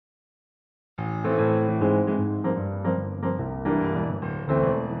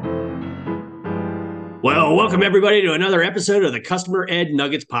Well, welcome everybody to another episode of the Customer Ed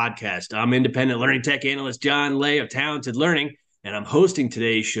Nuggets podcast. I'm independent learning tech analyst John Lay of Talented Learning, and I'm hosting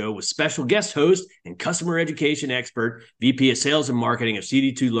today's show with special guest host and customer education expert, VP of Sales and Marketing of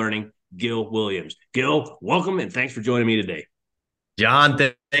CD2 Learning, Gil Williams. Gil, welcome and thanks for joining me today. John,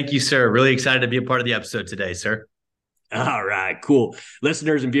 thank you, sir. Really excited to be a part of the episode today, sir. All right, cool.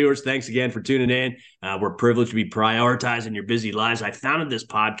 Listeners and viewers, thanks again for tuning in. We're privileged to be prioritizing your busy lives. I founded this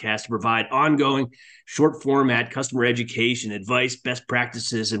podcast to provide ongoing, short format customer education, advice, best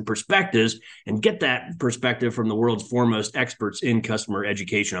practices, and perspectives, and get that perspective from the world's foremost experts in customer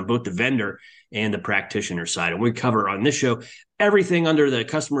education on both the vendor and the practitioner side. And we cover on this show everything under the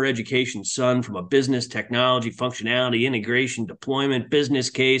customer education sun, from a business, technology, functionality, integration, deployment, business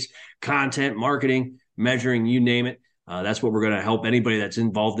case, content, marketing, measuring, you name it. That's what we're going to help anybody that's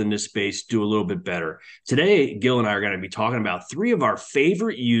involved in this space do a little bit better. Today, Gil and I are going to be talking about three of our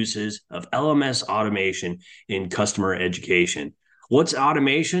favorite uses of LMS automation in customer education. What's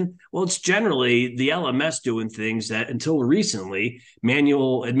automation? Well, it's generally the LMS doing things that until recently,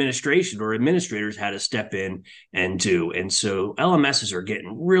 manual administration or administrators had to step in and do. And so LMSs are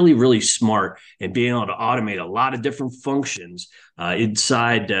getting really, really smart and being able to automate a lot of different functions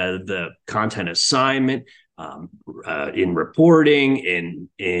inside the content assignment, in reporting,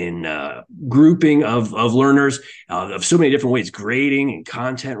 in grouping of learners, of so many different ways. Grading and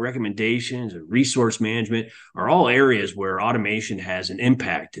content recommendations and resource management are all areas where automation has an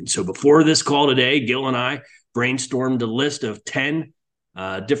impact. And so before this call today, Gil and I brainstormed a list of 10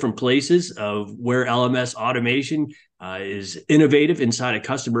 different places of where LMS automation is innovative inside of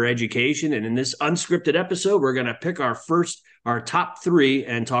customer education. And in this unscripted episode, we're going to pick our top three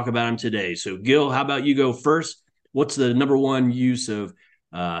and talk about them today. So Gil, how about you go first? What's the number one use of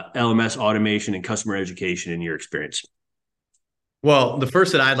LMS automation in customer education in your experience? Well, the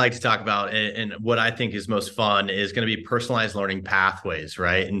first that I'd like to talk about and what I think is most fun is going to be personalized learning pathways,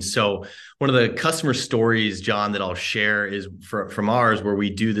 right? And so one of the customer stories, John, that I'll share is from ours, where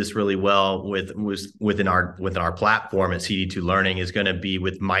we do this really well within our platform at CD2 Learning, is going to be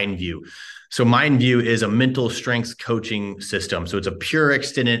with MindView. So MindView is a mental strength coaching system. So it's a pure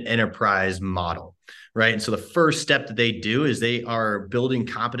extended enterprise model, right? And so the first step that they do is they are building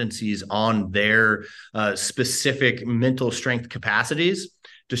competencies on their specific mental strength capacities,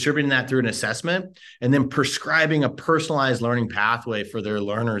 distributing that through an assessment, and then prescribing a personalized learning pathway for their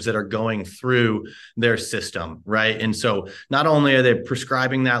learners that are going through their system, right? And so not only are they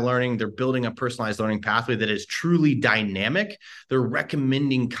prescribing that learning, they're building a personalized learning pathway that is truly dynamic. They're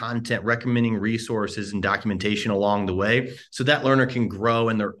recommending content, recommending resources and documentation along the way, so that learner can grow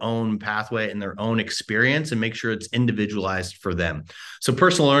in their own pathway and their own experience and make sure it's individualized for them. So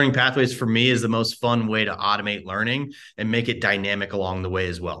personal learning pathways for me is the most fun way to automate learning and make it dynamic along the way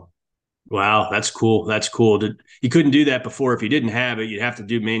as well. Wow, that's cool. That's cool. You couldn't do that before. If you didn't have it, you'd have to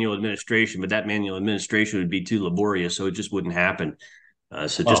do manual administration, but that manual administration would be too laborious, so it just wouldn't happen.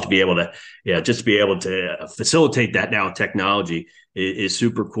 So just to be able to facilitate that now with technology is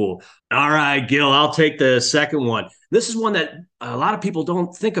super cool. All right, Gil, I'll take the second one. This is one that a lot of people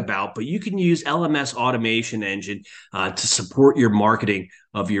don't think about, but you can use LMS automation engine to support your marketing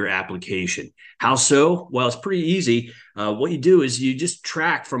of your application. How so? Well, it's pretty easy. What you do is you just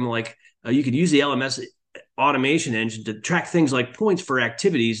track from you can use the LMS automation engine to track things like points for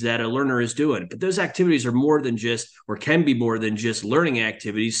activities that a learner is doing. But those activities are more than just, or can be more than just, learning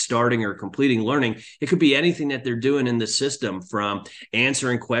activities, starting or completing learning. It could be anything that they're doing in the system, from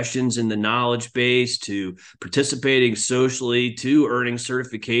answering questions in the knowledge base to participating socially to earning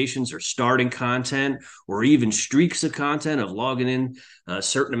certifications or starting content, or even streaks of content of logging in a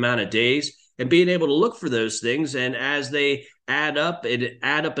certain amount of days, and being able to look for those things. And as they add up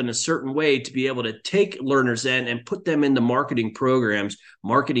in a certain way, to be able to take learners in and put them into marketing programs,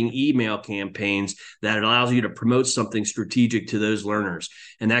 marketing email campaigns that allows you to promote something strategic to those learners.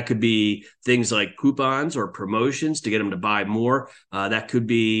 And that could be things like coupons or promotions to get them to buy more. That could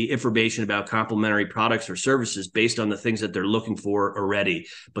be information about complementary products or services based on the things that they're looking for already.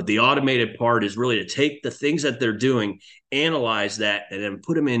 But the automated part is really to take the things that they're doing, analyze that, and then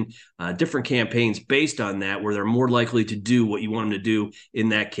put them in different campaigns based on that, where they're more likely to do what you want them to do in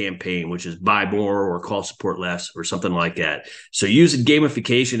that campaign, which is buy more or call support less or something like that. So using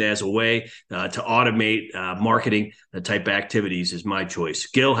gamification as a way to automate marketing type activities is my choice.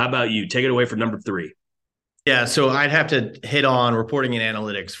 Gil, how about you? Take it away for number three. Yeah, so I'd have to hit on reporting and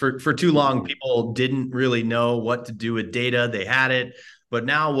analytics. For too long, people didn't really know what to do with data. They had it, But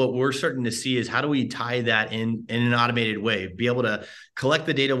now what we're starting to see is how do we tie that in an automated way, be able to collect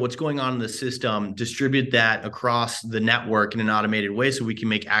the data, what's going on in the system, distribute that across the network in an automated way so we can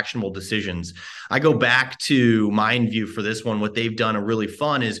make actionable decisions. I go back to MindView for this one. What they've done a really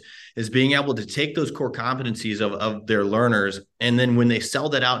fun is being able to take those core competencies of their learners, and then when they sell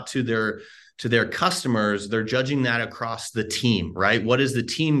that out to their customers, they're judging that across the team, right? What is the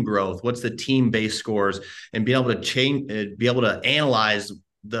team growth? What's the team base scores? And being able to be able to analyze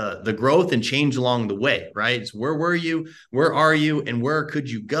the growth and change along the way, right? It's where were you, where are you, and where could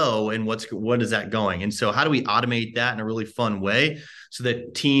you go, and what is that going? And so how do we automate that in a really fun way so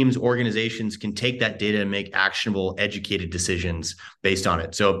that teams, organizations can take that data and make actionable, educated decisions based on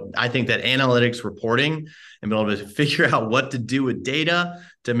it? So I think that analytics reporting and being able to figure out what to do with data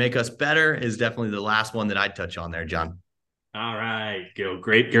to make us better is definitely the last one that I'd touch on there, John. All right, Gil.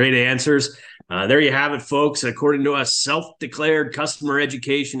 Great answers. There you have it, folks. According to us, self-declared customer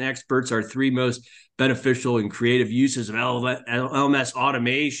education experts, our three most beneficial and creative uses of LMS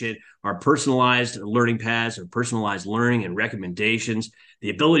automation are personalized learning paths or personalized learning and recommendations,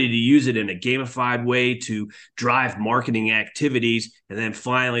 the ability to use it in a gamified way to drive marketing activities, and then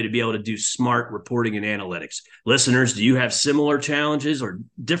finally to be able to do smart reporting and analytics. Listeners, do you have similar challenges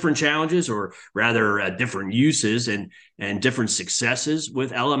or rather different uses and different successes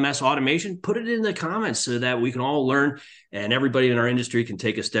with LMS automation? Put it in the comments so that we can all learn and everybody in our industry can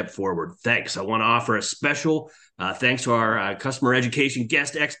take a step forward. Thanks. I want to offer a special thanks to our customer education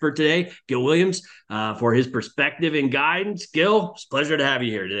guest expert today, Gil Williams, for his perspective and guidance. Gil, it's a pleasure to have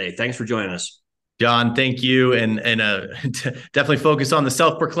you here today. Thanks for joining us. John, thank you. And definitely focus on the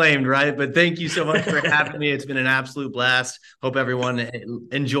self-proclaimed, right? But thank you so much for having me. It's been an absolute blast. Hope everyone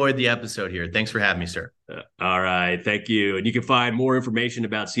enjoyed the episode here. Thanks for having me, sir. All right. Thank you. And you can find more information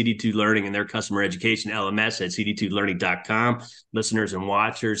about CD2 Learning and their customer education LMS at cd2learning.com. Listeners and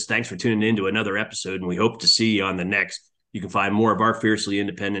watchers, thanks for tuning in to another episode, and we hope to see you on the next. You can find more of our fiercely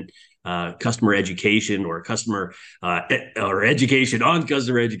independent customer education or education on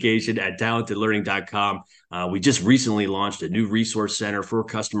customer education at talentedlearning.com. We just recently launched a new resource center for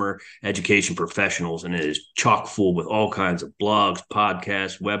customer education professionals, and it is chock full with all kinds of blogs,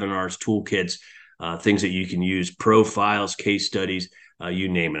 podcasts, webinars, toolkits, things that you can use, profiles, case studies, you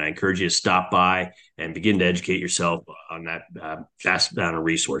name it. I encourage you to stop by and begin to educate yourself on that vast amount of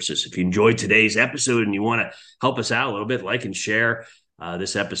resources. If you enjoyed today's episode and you want to help us out a little bit, like and share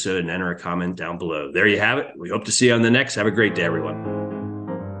this episode and enter a comment down below. There you have it. We hope to see you on the next. Have a great day, everyone.